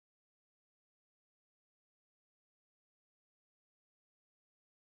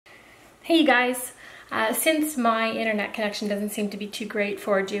Hey you guys! Since my internet connection doesn't seem to be too great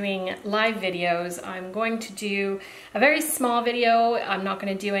for doing live videos, I'm going to do a very small video. I'm not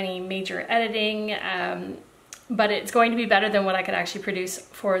going to do any major editing, but it's going to be better than what I could actually produce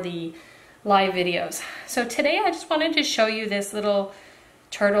for the live videos. So today I just wanted to show you this little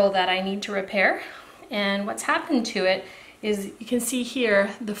turtle that I need to repair. And what's happened to it is, you can see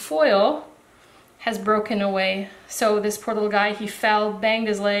here, the foil has broken away. So this poor little guy, he fell, banged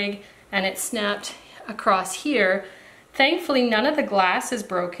his leg, and it snapped across here. Thankfully, none of the glass is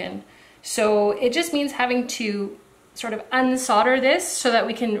broken. So it just means having to sort of unsolder this so that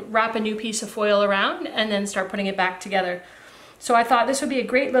we can wrap a new piece of foil around and then start putting it back together. So I thought this would be a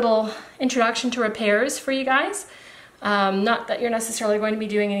great little introduction to repairs for you guys. Not that you're necessarily going to be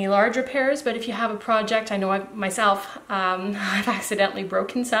doing any large repairs, but if you have a project, I know myself, I've accidentally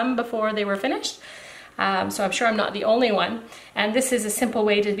broken some before they were finished. So I'm sure I'm not the only one. And this is a simple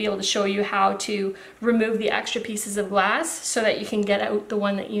way to be able to show you how to remove the extra pieces of glass so that you can get out the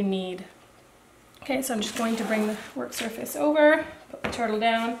one that you need. Okay, so I'm just going to bring the work surface over, put the turtle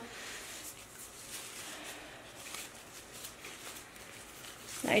down.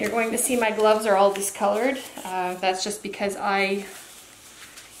 Now you're going to see my gloves are all discolored. That's just because I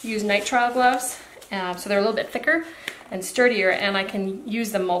use nitrile gloves, so they're a little bit thicker and sturdier, and I can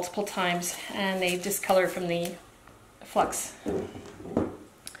use them multiple times, and they discolor from the flux.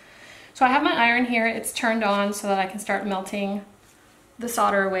 So I have my iron here, it's turned on so that I can start melting the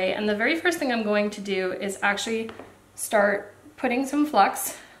solder away. And the very first thing I'm going to do is actually start putting some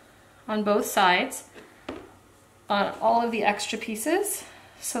flux on both sides on all of the extra pieces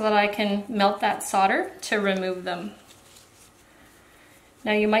so that I can melt that solder to remove them.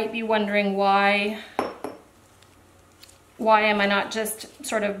 Now you might be wondering why am I not just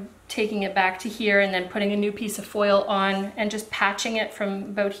sort of taking it back to here and then putting a new piece of foil on and just patching it from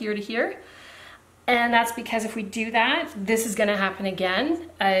about here to here? And that's because if we do that, this is going to happen again.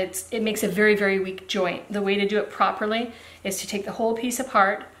 It makes a very, very weak joint. The way to do it properly is to take the whole piece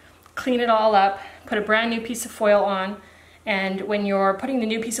apart, clean it all up, put a brand new piece of foil on, and when you're putting the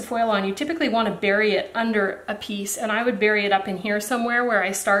new piece of foil on, you typically want to bury it under a piece, and I would bury it up in here somewhere where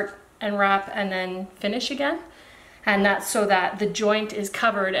I start and wrap and then finish again. And that's so that the joint is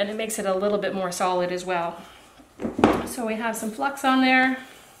covered and it makes it a little bit more solid as well. So we have some flux on there.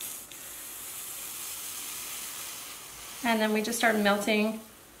 And then we just start melting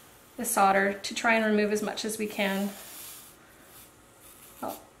the solder to try and remove as much as we can.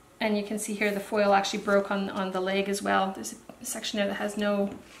 Oh, and you can see here the foil actually broke on the leg as well. There's a section there that has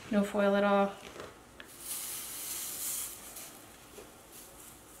no foil at all.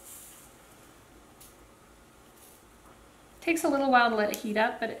 Takes a little while to let it heat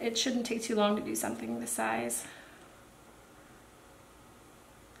up, but it shouldn't take too long to do something this size.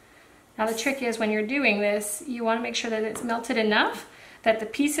 Now the trick is, when you're doing this, you want to make sure that it's melted enough that the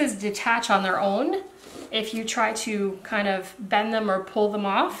pieces detach on their own. If you try to kind of bend them or pull them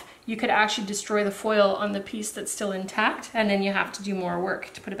off, you could actually destroy the foil on the piece that's still intact, and then you have to do more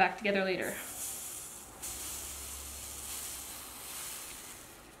work to put it back together later.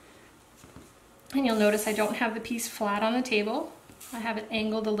 And you'll notice I don't have the piece flat on the table. I have it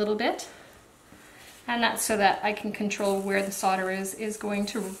angled a little bit. And that's so that I can control where the solder is going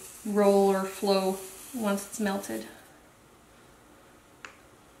to roll or flow once it's melted.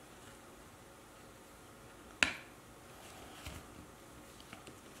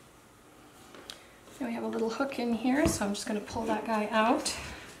 Now we have a little hook in here, so I'm just going to pull that guy out.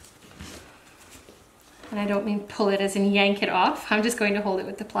 And I don't mean pull it as in yank it off. I'm just going to hold it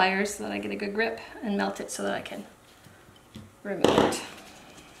with the pliers so that I get a good grip and melt it so that I can remove it.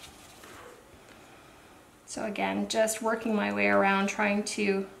 So again, just working my way around, trying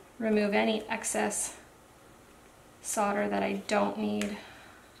to remove any excess solder that I don't need.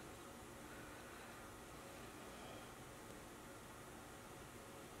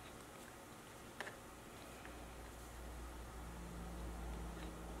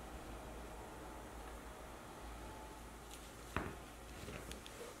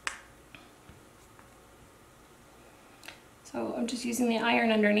 So I'm just using the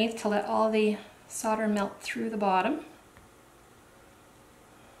iron underneath to let all the solder melt through the bottom.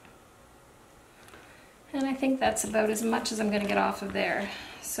 And I think that's about as much as I'm going to get off of there.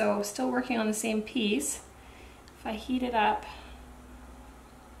 So still working on the same piece. If I heat it up,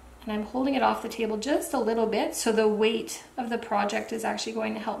 and I'm holding it off the table just a little bit, so the weight of the project is actually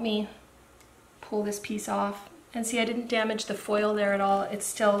going to help me pull this piece off. And see, I didn't damage the foil there at all. It's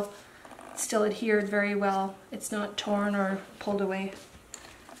still adhered very well. It's not torn or pulled away.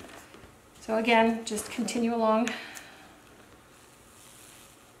 So again, just continue along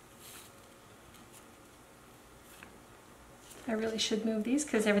I really should move these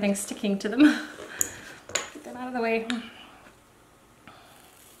because everything's sticking to them. Get them out of the way.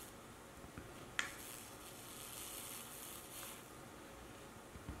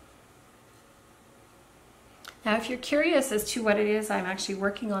 Now, if you're curious as to what it is I'm actually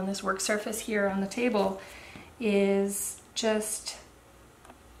working on, this work surface here on the table is just,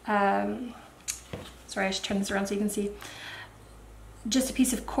 sorry, I should turn this around so you can see, just a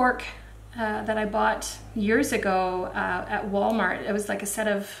piece of cork that I bought years ago at Walmart. It was like a set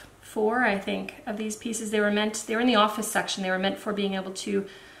of 4, I think, of these pieces. They were in the office section. They were meant for being able to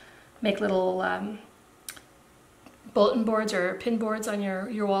make little bulletin boards or pin boards on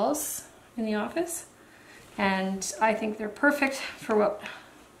your walls in the office. And I think they're perfect for what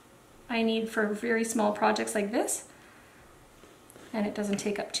I need for very small projects like this. And it doesn't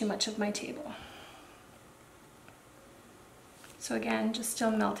take up too much of my table. So again, just still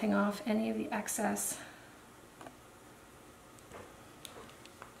melting off any of the excess.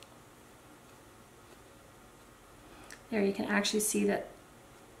 There you can actually see that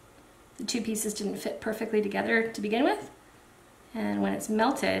the 2 pieces didn't fit perfectly together to begin with. And when it's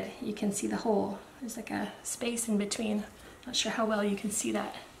melted, you can see the hole. There's like a space in between. Not sure how well you can see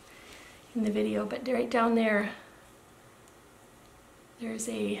that in the video, but right down there, there's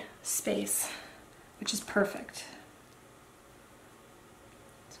a space, which is perfect.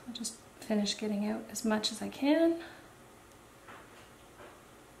 So I'll just finish getting out as much as I can.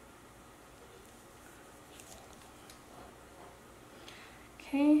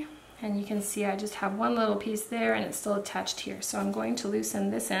 Okay. And you can see I just have one little piece there and it's still attached here. So I'm going to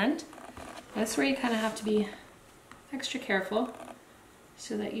loosen this end. That's where you kind of have to be extra careful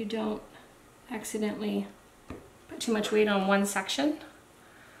so that you don't accidentally put too much weight on one section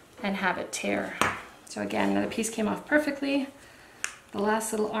and have it tear. So again, another piece came off perfectly. The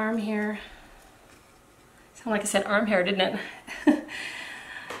last little arm here. Sounded like I said arm hair, didn't it?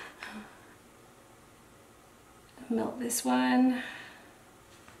 Melt this one.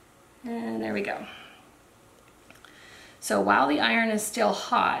 And there we go. So while the iron is still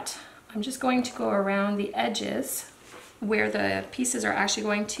hot, I'm just going to go around the edges where the pieces are actually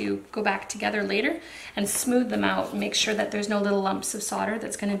going to go back together later and smooth them out and make sure that there's no little lumps of solder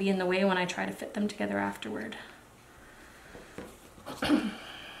that's going to be in the way when I try to fit them together afterward. Okay,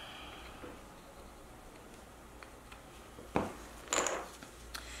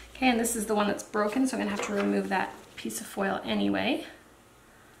 and this is the one that's broken, so I'm going to have to remove that piece of foil anyway.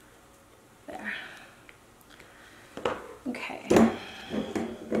 There. Okay.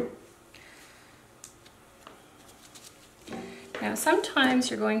 Now sometimes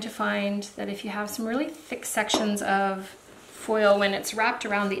you're going to find that if you have some really thick sections of foil when it's wrapped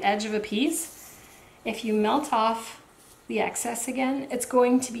around the edge of a piece, if you melt off the excess again, it's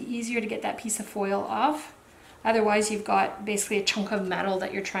going to be easier to get that piece of foil off. Otherwise you've got basically a chunk of metal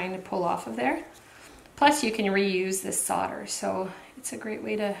that you're trying to pull off of there. Plus you can reuse this solder, so it's a great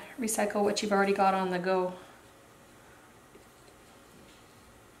way to recycle what you've already got on the go.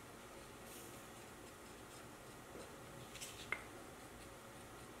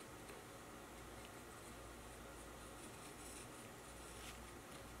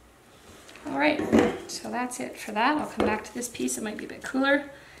 Alright, so that's it for that. I'll come back to this piece, it might be a bit cooler,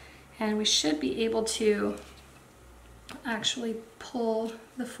 and we should be able to actually pull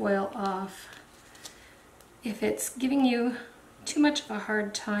the foil off. If it's giving you too much of a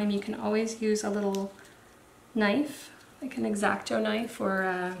hard time, you can always use a little knife, like an X-Acto knife or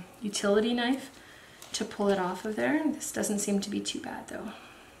a utility knife, to pull it off of there. This doesn't seem to be too bad though.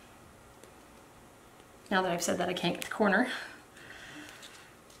 Now that I've said that, I can't get the corner.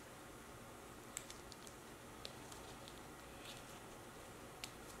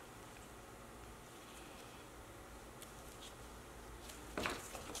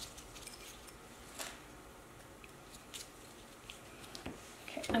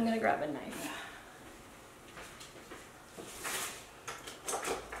 I'm going to grab a knife.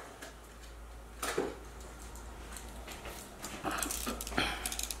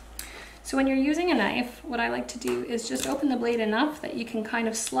 So when you're using a knife, what I like to do is just open the blade enough that you can kind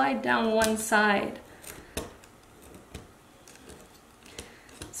of slide down one side.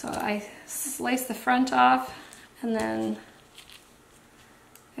 So I slice the front off and then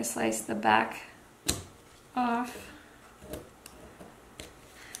I slice the back off.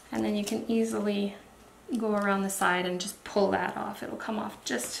 And then you can easily go around the side and just pull that off. It'll come off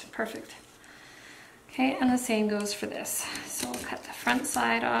just perfect. Okay, and the same goes for this. So I'll cut the front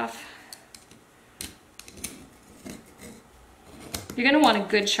side off. You're going to want a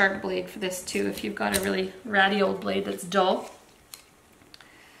good sharp blade for this too, if you've got a really ratty old blade that's dull.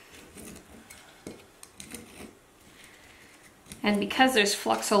 And because there's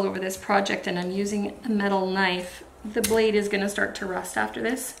flux all over this project and I'm using a metal knife, the blade is going to start to rust after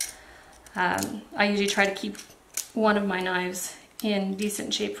this. I usually try to keep one of my knives in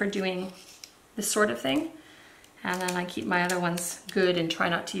decent shape for doing this sort of thing, and then I keep my other ones good and try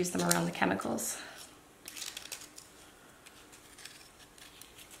not to use them around the chemicals.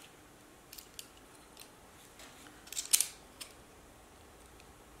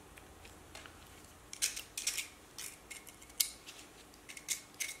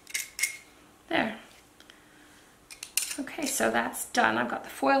 There. Okay, so that's done. I've got the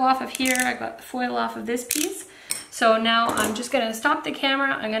foil off of here, I've got the foil off of this piece. So now I'm just gonna stop the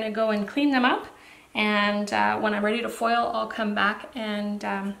camera, I'm gonna go and clean them up, and when I'm ready to foil, I'll come back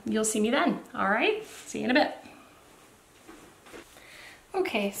and you'll see me then. All right, see you in a bit.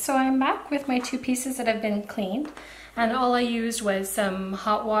 Okay, so I'm back with my two pieces that have been cleaned, and all I used was some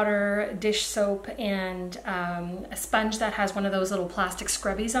hot water, dish soap, and a sponge that has one of those little plastic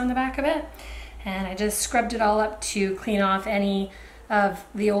scrubbies on the back of it. And I just scrubbed it all up to clean off any of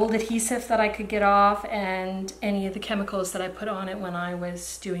the old adhesive that I could get off and any of the chemicals that I put on it when I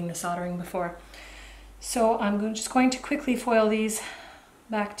was doing the soldering before. So I'm just going to quickly foil these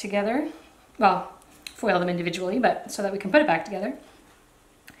back together. Well, foil them individually, but so that we can put it back together.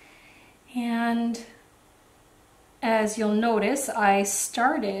 And as you'll notice,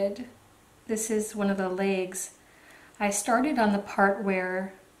 this is one of the legs. I started on the part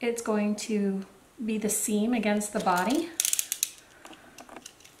where it's going to be the seam against the body.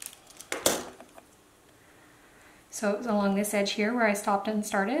 So it's along this edge here where I stopped and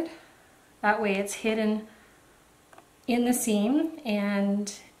started. That way it's hidden in the seam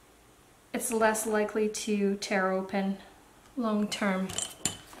and it's less likely to tear open long term.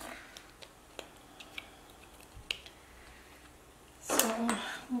 So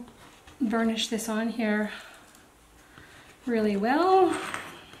we'll burnish this on here really well.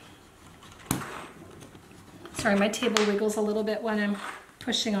 Sorry, my table wiggles a little bit when I'm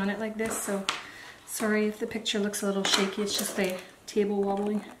pushing on it like this, so sorry if the picture looks a little shaky, it's just the table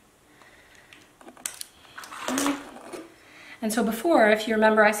wobbling. And so before, if you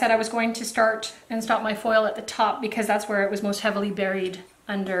remember, I said I was going to start and stop my foil at the top because that's where it was most heavily buried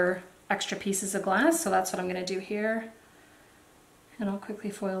under extra pieces of glass, so that's what I'm going to do here. And I'll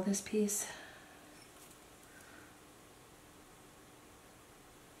quickly foil this piece.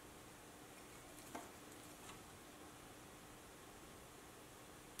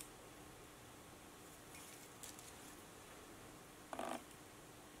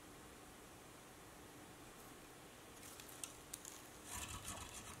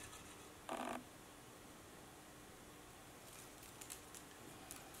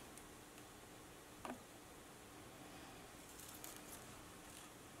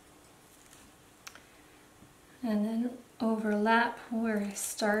 And then overlap where I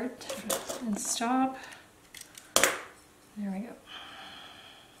start and stop. There we go.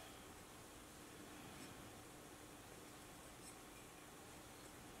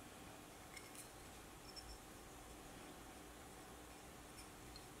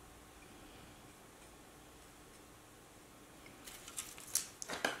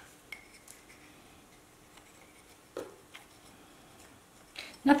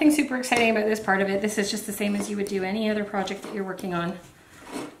 Nothing super exciting about this part of it. This is just the same as you would do any other project that you're working on.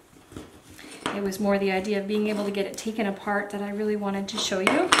 It was more the idea of being able to get it taken apart that I really wanted to show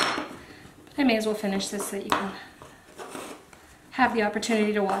you. But I may as well finish this so that you can have the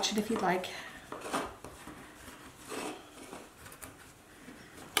opportunity to watch it if you'd like.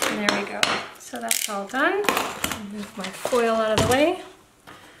 And there we go. So that's all done. I'll move my foil out of the way.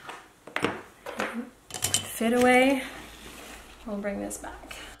 Fit away. We'll bring this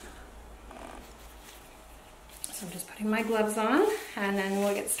back. So I'm just putting my gloves on and then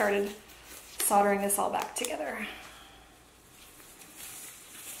we'll get started soldering this all back together.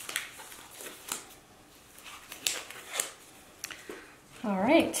 All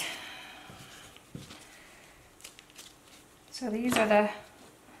right. So these are the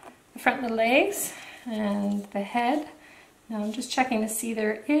front of the legs and the head. Now I'm just checking to see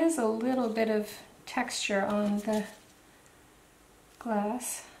there is a little bit of texture on the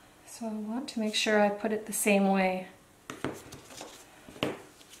glass, so I want to make sure I put it the same way.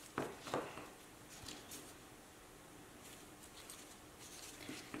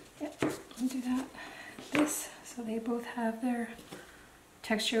 Yep, I'll do that. This, so they both have their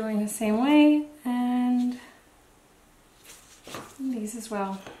texture going the same way, and these as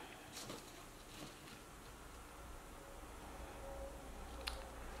well.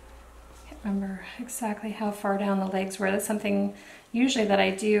 Remember exactly how far down the legs were. That's something usually that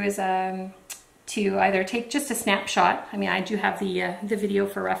I do is to either take just a snapshot. I mean, I do have the video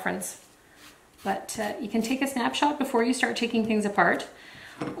for reference, but you can take a snapshot before you start taking things apart,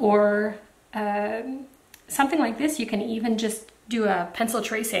 or something like this, you can even just do a pencil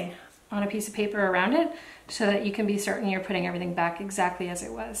tracing on a piece of paper around it so that you can be certain you're putting everything back exactly as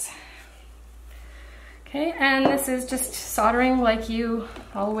it was. Okay, and this is just soldering like you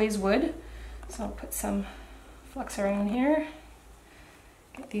always would. So I'll put some flux around here,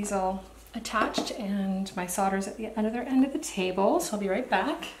 get these all attached, and my solder's at the other end of the table, so I'll be right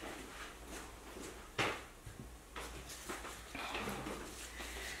back.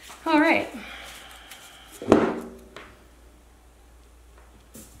 All right.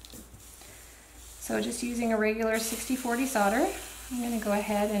 So just using a regular 60/40 solder, I'm going to go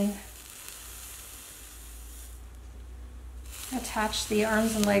ahead and attach the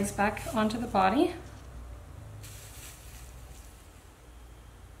arms and legs back onto the body.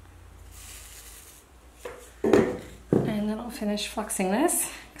 And then I'll finish fluxing this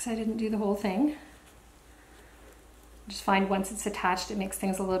because I didn't do the whole thing. Just find once it's attached, it makes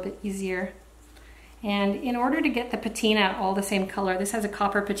things a little bit easier. And in order to get the patina all the same color, this has a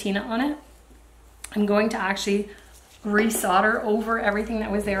copper patina on it, I'm going to actually resolder over everything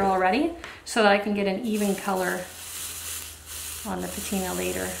that was there already so that I can get an even color on the patina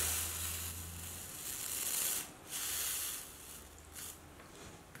later.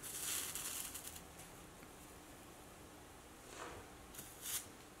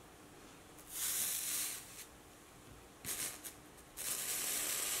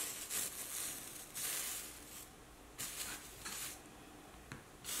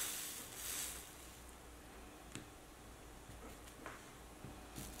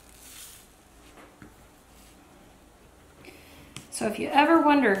 So if you ever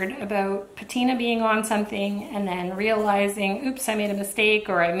wondered about patina being on something and then realizing, oops, I made a mistake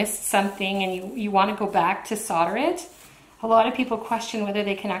or I missed something, and you want to go back to solder it, a lot of people question whether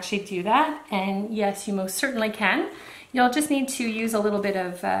they can actually do that. And yes, you most certainly can. You'll just need to use a little bit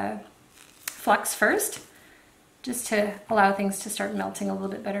of flux first, just to allow things to start melting a little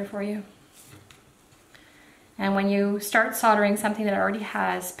bit better for you. And when you start soldering something that already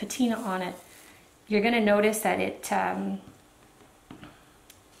has patina on it, you're going to notice that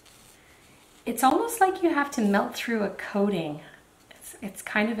it's almost like you have to melt through a coating. It's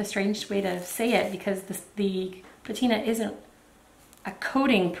kind of a strange way to say it because the patina isn't a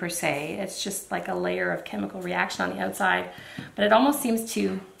coating per se, it's just like a layer of chemical reaction on the outside, but it almost seems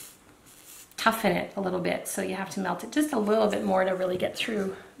to toughen it a little bit, so you have to melt it just a little bit more to really get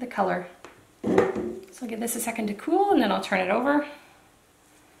through the color. So I'll give this a second to cool and then I'll turn it over.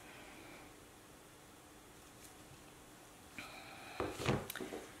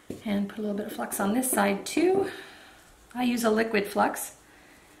 And put a little bit of flux on this side too. I use a liquid flux.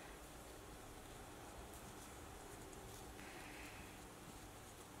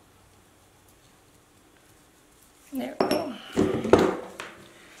 There we go.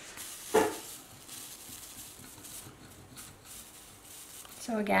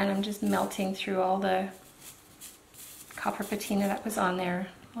 So again, I'm just melting through all the copper patina that was on there.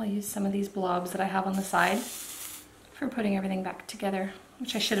 I'll use some of these blobs that I have on the side for putting everything back together,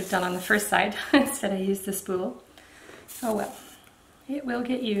 which I should have done on the first side. Instead I used the spool. Oh well, it will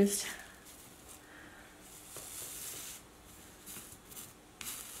get used.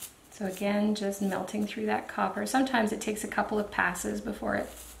 So again, just melting through that copper. Sometimes it takes a couple of passes before it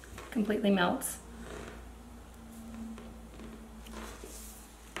completely melts.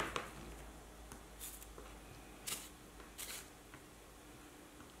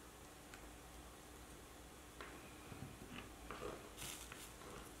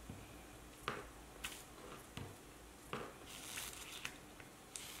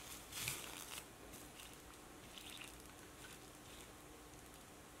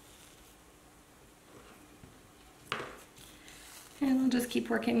 And I'll just keep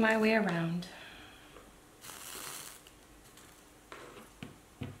working my way around.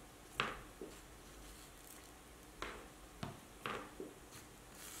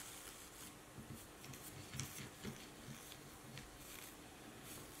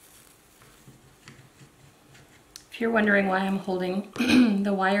 If you're wondering why I'm holding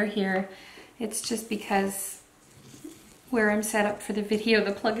the wire here, it's just because where I'm set up for the video,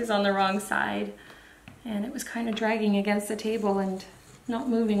 the plug is on the wrong side. And it was kind of dragging against the table and not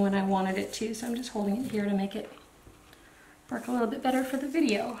moving when I wanted it to, so I'm just holding it here to make it work a little bit better for the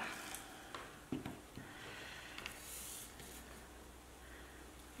video.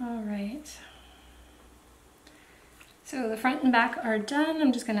 All right. So the front and back are done.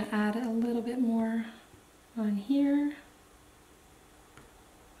 I'm just going to add a little bit more on here.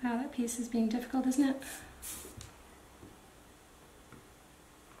 Wow, that piece is being difficult, isn't it?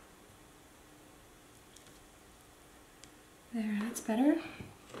 There, that's better.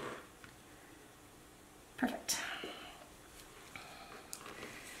 Perfect.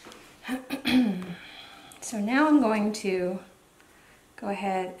 So now I'm going to go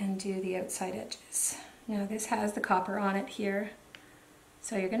ahead and do the outside edges. Now this has the copper on it here,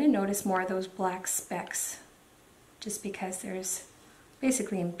 so you're going to notice more of those black specks just because there's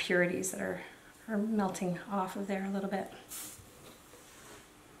basically impurities that are melting off of there a little bit.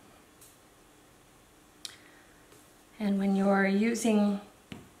 And when you're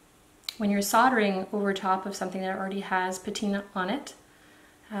soldering over top of something that already has patina on it,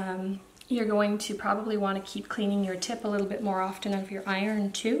 you're going to probably want to keep cleaning your tip a little bit more often of your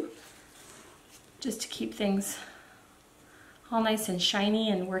iron too, just to keep things all nice and shiny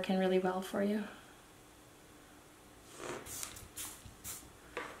and working really well for you.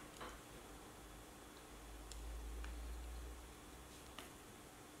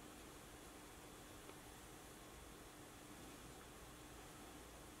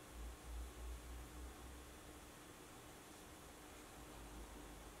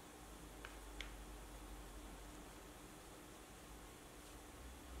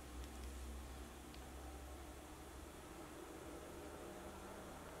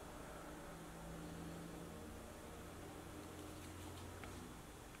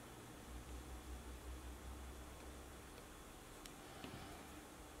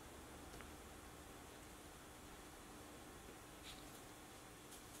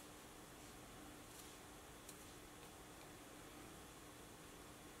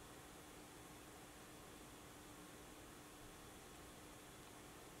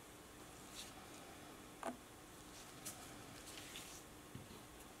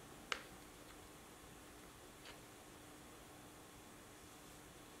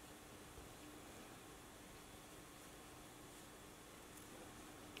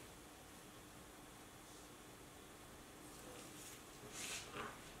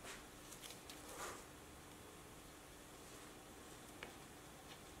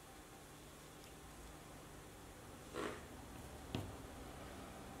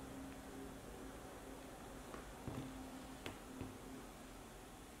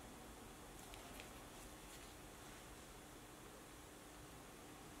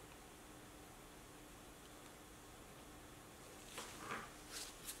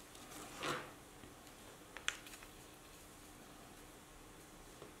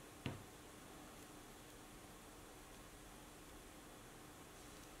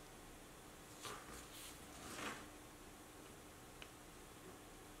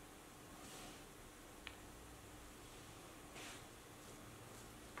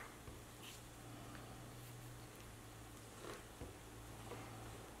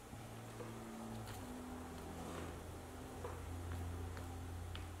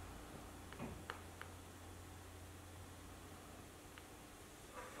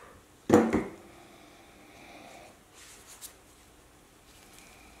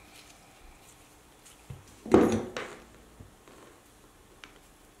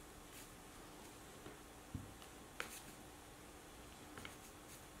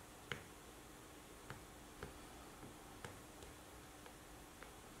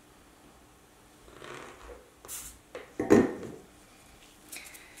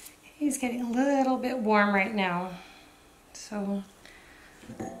 It's getting a little bit warm right now, so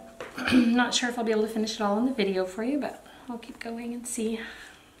I'm not sure if I'll be able to finish it all in the video for you, but I'll keep going and see.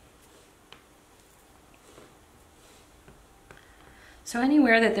 So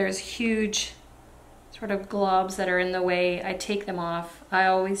anywhere that there's huge sort of globs that are in the way, I take them off. I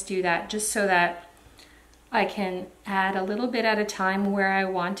always do that just so that I can add a little bit at a time where I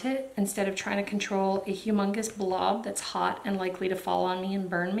want it instead of trying to control a humongous blob that's hot and likely to fall on me and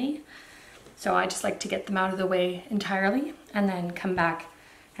burn me. So I just like to get them out of the way entirely and then come back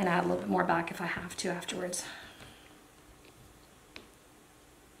and add a little bit more back if I have to afterwards.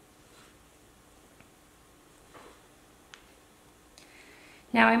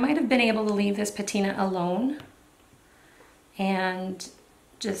 Now I might have been able to leave this patina alone and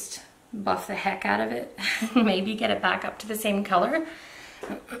just buff the heck out of it, maybe get it back up to the same color.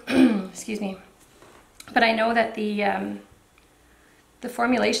 Excuse me. But I know that the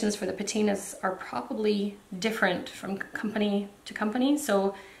formulations for the patinas are probably different from company to company.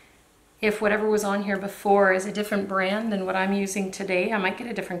 So if whatever was on here before is a different brand than what I'm using today, I might get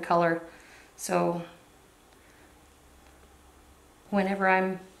a different color. So whenever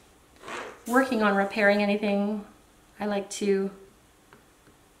I'm working on repairing anything, I like to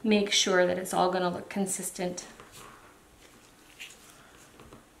make sure that it's all going to look consistent.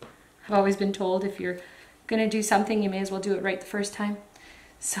 I've always been told if you're gonna do something, you may as well do it right the first time.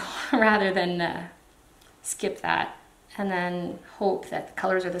 So rather than skip that and then hope that the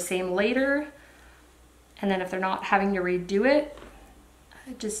colors are the same later, and then if they're not, having to redo it,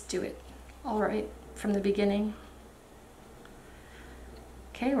 just do it all right from the beginning.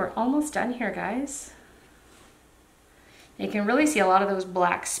 Okay, we're almost done here, guys. You can really see a lot of those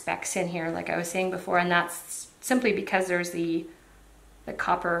black specks in here, like I was saying before, and that's simply because there's the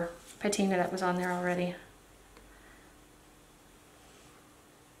copper patina that was on there already.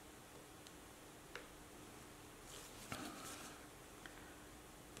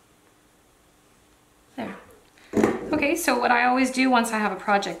 There. Okay, so what I always do once I have a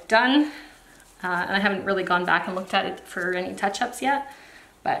project done, and I haven't really gone back and looked at it for any touch-ups yet,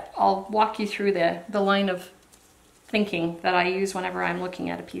 but I'll walk you through the line of thinking that I use whenever I'm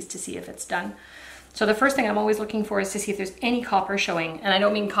looking at a piece to see if it's done. So the first thing I'm always looking for is to see if there's any copper showing. And I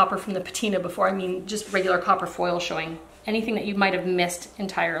don't mean copper from the patina before, I mean just regular copper foil showing. Anything that you might have missed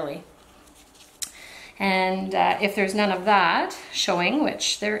entirely. And if there's none of that showing,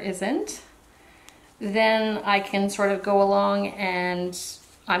 which there isn't, then I can sort of go along and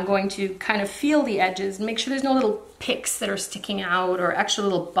I'm going to kind of feel the edges, make sure there's no little picks that are sticking out or extra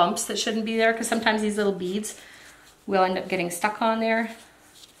little bumps that shouldn't be there, because sometimes these little beads will end up getting stuck on there.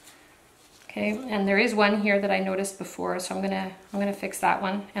 Okay, and there is one here that I noticed before, so I'm gonna fix that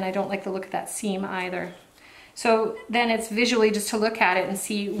one, and I don't like the look of that seam either. So then it's visually just to look at it and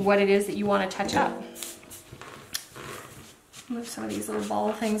see what it is that you want to touch up. Move some of these little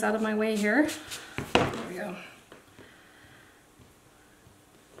ball things out of my way here. There we go.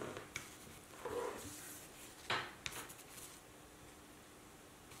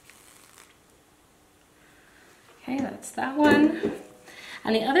 Okay, that's that one.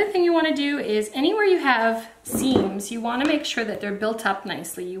 And the other thing you want to do is anywhere you have seams, you want to make sure that they're built up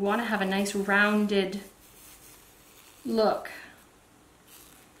nicely. You want to have a nice rounded look.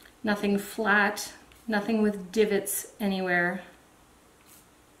 Nothing flat, nothing with divots anywhere.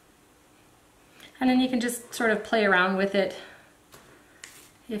 And then you can just sort of play around with it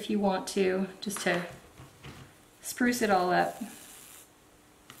if you want to, just to spruce it all up.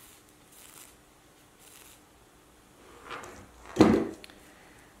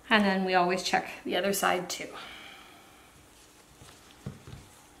 And then we always check the other side too.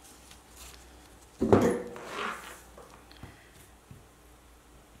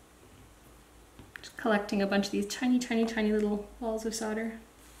 Just collecting a bunch of these tiny, tiny, tiny little balls of solder.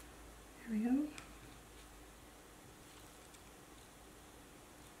 There we go.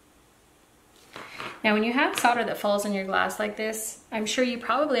 Now when you have solder that falls on your glass like this, I'm sure you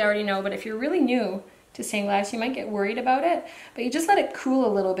probably already know, but if you're really new to stained glass, you might get worried about it, but you just let it cool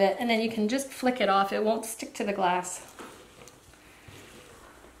a little bit and then you can just flick it off. It won't stick to the glass.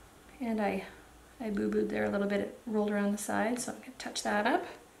 And I boo-booed there a little bit. It rolled around the side, so I'm going to touch that up.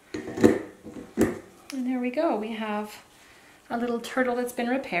 And there we go. We have a little turtle that's been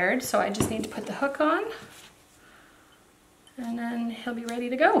repaired, so I just need to put the hook on and then he'll be ready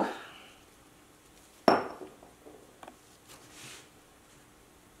to go.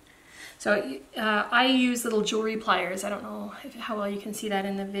 So I use little jewelry pliers. I don't know how well you can see that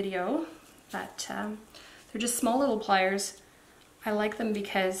in the video, but they're just small little pliers. I like them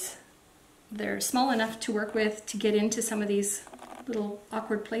because they're small enough to work with to get into some of these little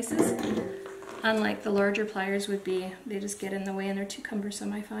awkward places. Unlike the larger pliers would be, they just get in the way and they're too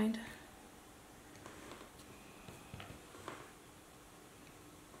cumbersome, I find.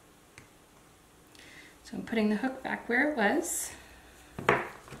 So I'm putting the hook back where it was.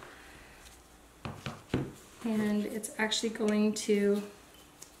 And it's actually going to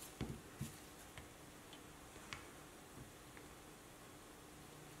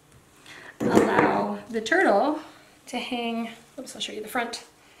allow the turtle to hang, oops, I'll show you the front,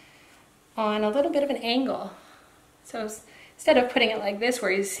 on a little bit of an angle. So instead of putting it like this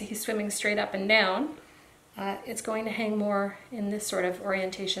where he's swimming straight up and down, it's going to hang more in this sort of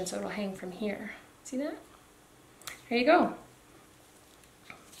orientation, so it'll hang from here. See that? There you go.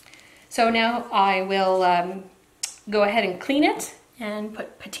 So now I will go ahead and clean it and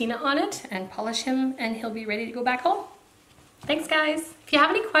put patina on it and polish him, and he'll be ready to go back home. Thanks guys. If you have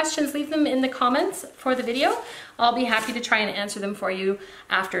any questions, leave them in the comments for the video. I'll be happy to try and answer them for you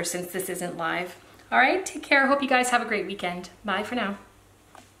after, since this isn't live. All right, take care. Hope you guys have a great weekend. Bye for now.